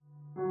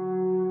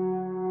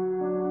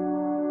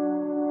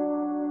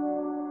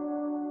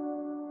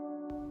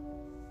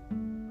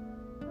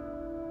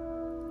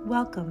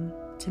Welcome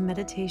to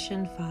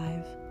Meditation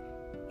 5,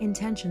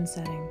 Intention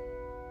Setting.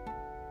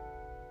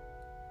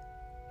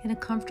 In a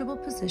comfortable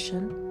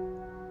position,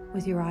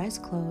 with your eyes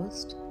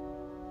closed,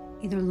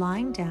 either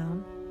lying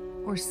down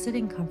or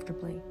sitting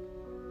comfortably,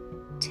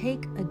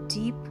 take a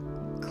deep,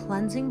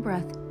 cleansing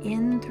breath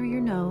in through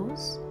your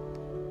nose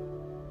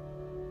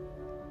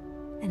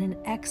and an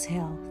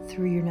exhale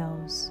through your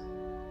nose.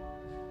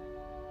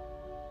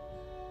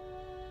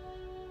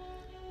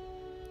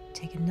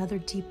 Take another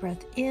deep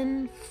breath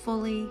in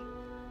fully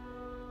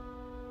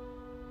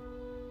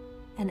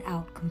and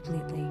out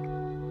completely.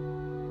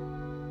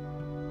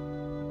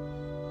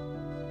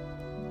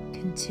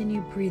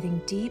 Continue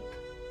breathing deep,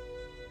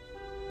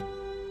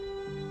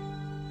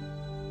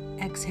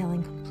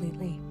 exhaling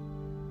completely.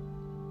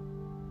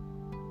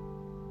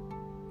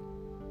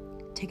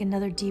 Take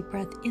another deep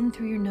breath in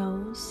through your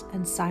nose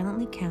and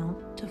silently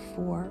count to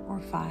 4 or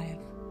 5.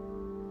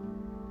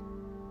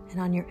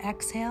 And on your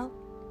exhale,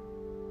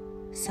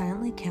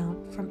 silently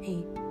count from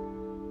 8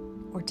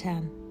 or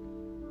 10,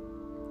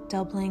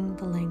 doubling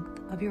the length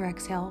of your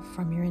exhale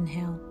from your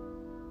inhale.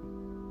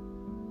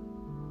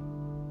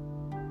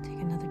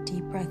 Take another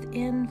deep breath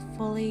in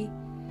fully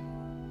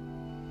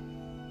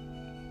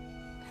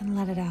and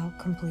let it out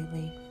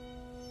completely.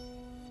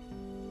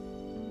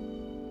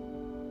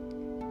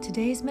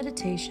 Today's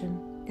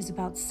meditation is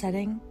about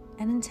setting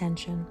an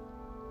intention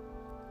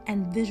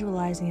and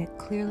visualizing it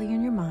clearly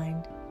in your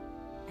mind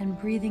and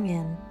breathing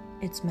in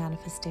its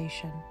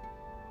manifestation.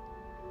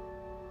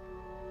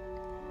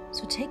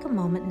 So take a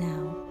moment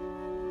now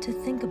to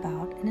think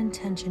about an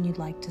intention you'd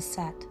like to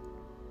set.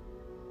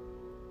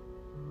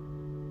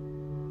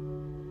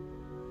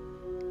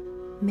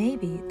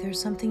 Maybe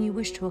there's something you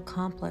wish to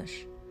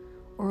accomplish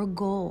or a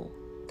goal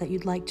that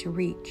you'd like to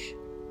reach.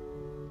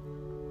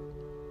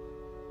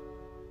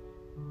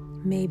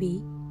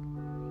 Maybe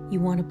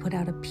you want to put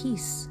out a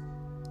peace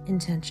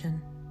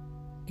intention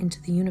into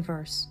the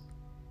universe,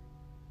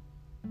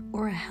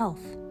 or a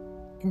health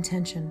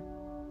intention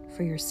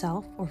for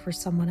yourself or for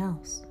someone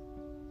else.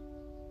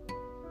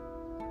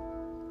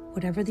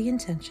 Whatever the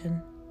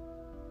intention,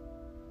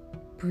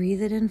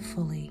 breathe it in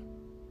fully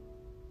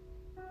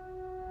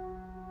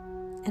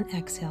and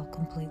exhale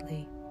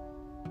completely.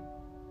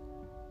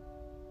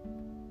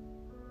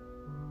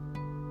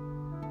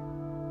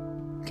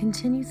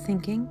 Continue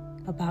thinking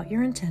about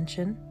your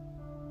intention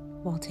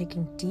while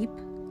taking deep,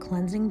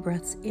 cleansing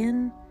breaths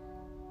in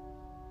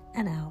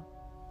and out.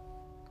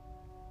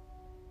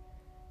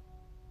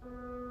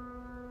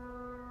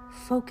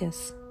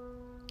 Focus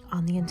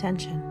on the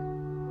intention.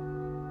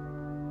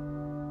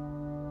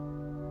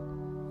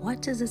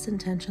 What does this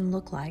intention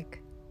look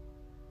like?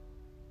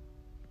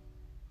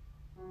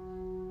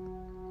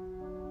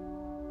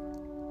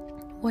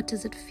 What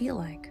does it feel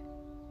like?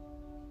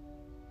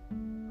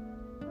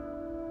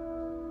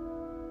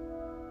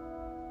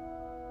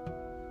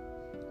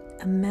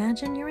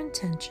 Imagine your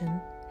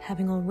intention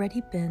having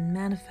already been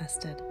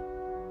manifested.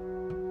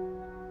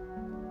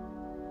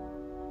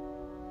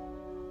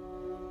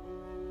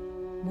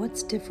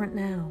 What's different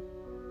now?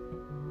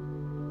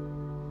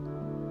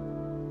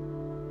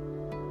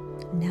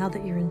 Now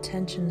that your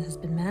intention has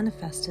been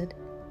manifested,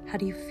 how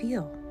do you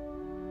feel?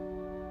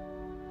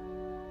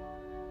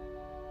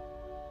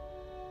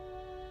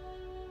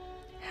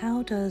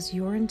 How does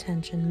your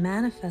intention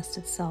manifest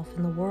itself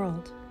in the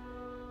world?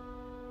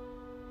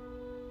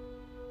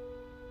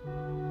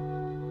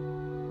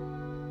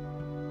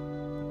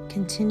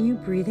 Continue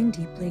breathing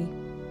deeply,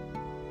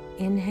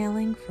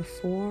 inhaling for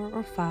 4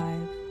 or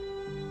 5,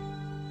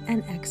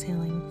 and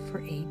exhaling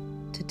for 8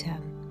 to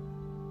 10.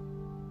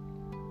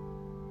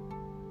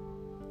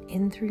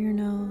 In through your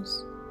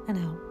nose and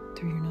out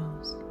through your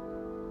nose.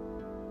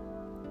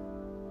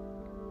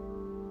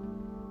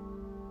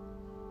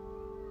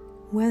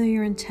 Whether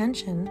your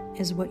intention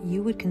is what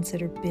you would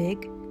consider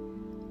big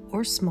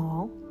or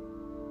small,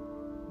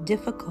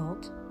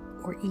 difficult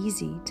or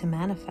easy to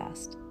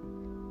manifest,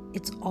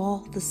 it's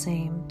all the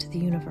same to the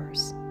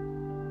universe.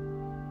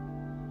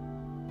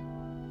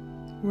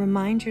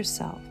 Remind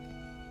yourself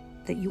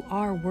that you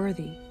are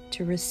worthy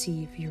to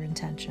receive your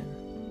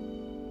intention.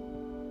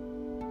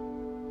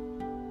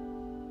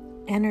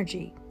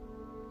 Energy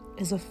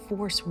is a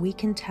force we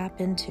can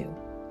tap into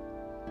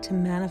to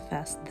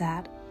manifest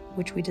that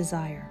which we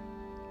desire.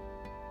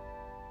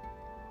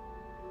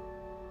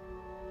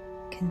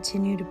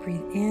 Continue to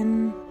breathe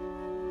in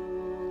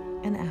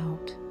and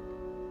out,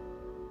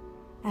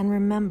 and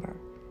remember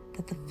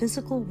that the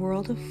physical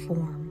world of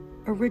form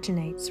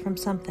originates from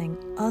something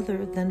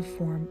other than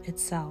form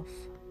itself.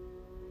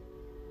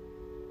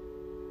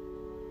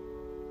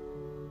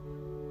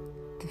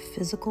 The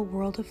physical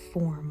world of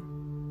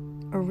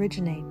form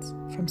originates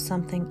from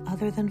something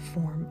other than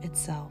form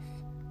itself.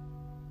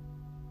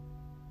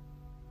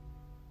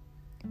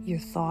 Your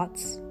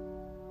thoughts,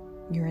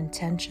 your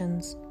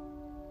intentions,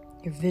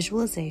 your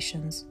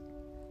visualizations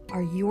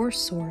are your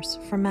source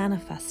for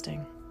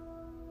manifesting.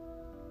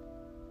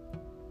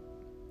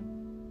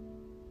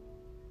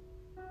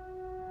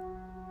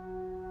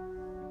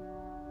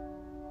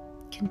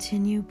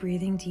 Continue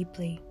breathing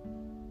deeply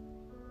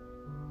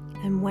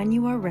And when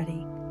you are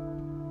ready,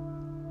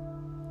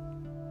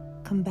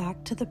 come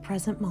back to the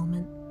present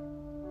moment.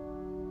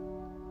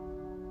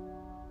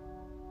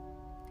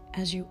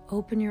 As you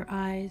open your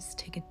eyes,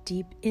 take a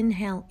deep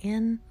inhale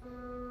in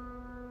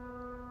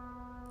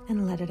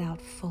and let it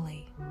out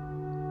fully.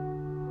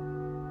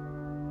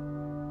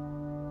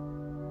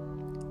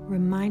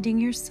 Reminding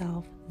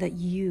yourself that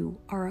you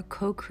are a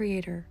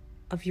co-creator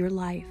of your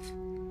life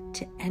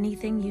to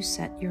anything you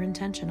set your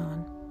intention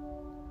on.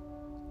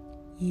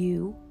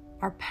 You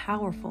are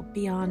powerful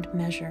beyond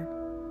measure,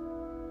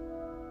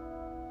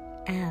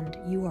 and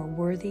you are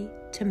worthy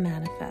to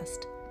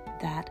manifest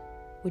that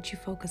which you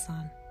focus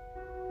on.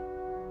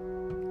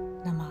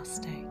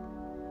 Namaste.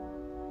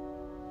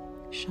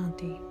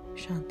 Shanti,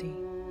 Shanti,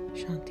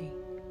 Shanti.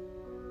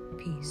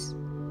 Peace,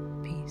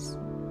 peace,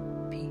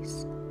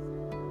 peace.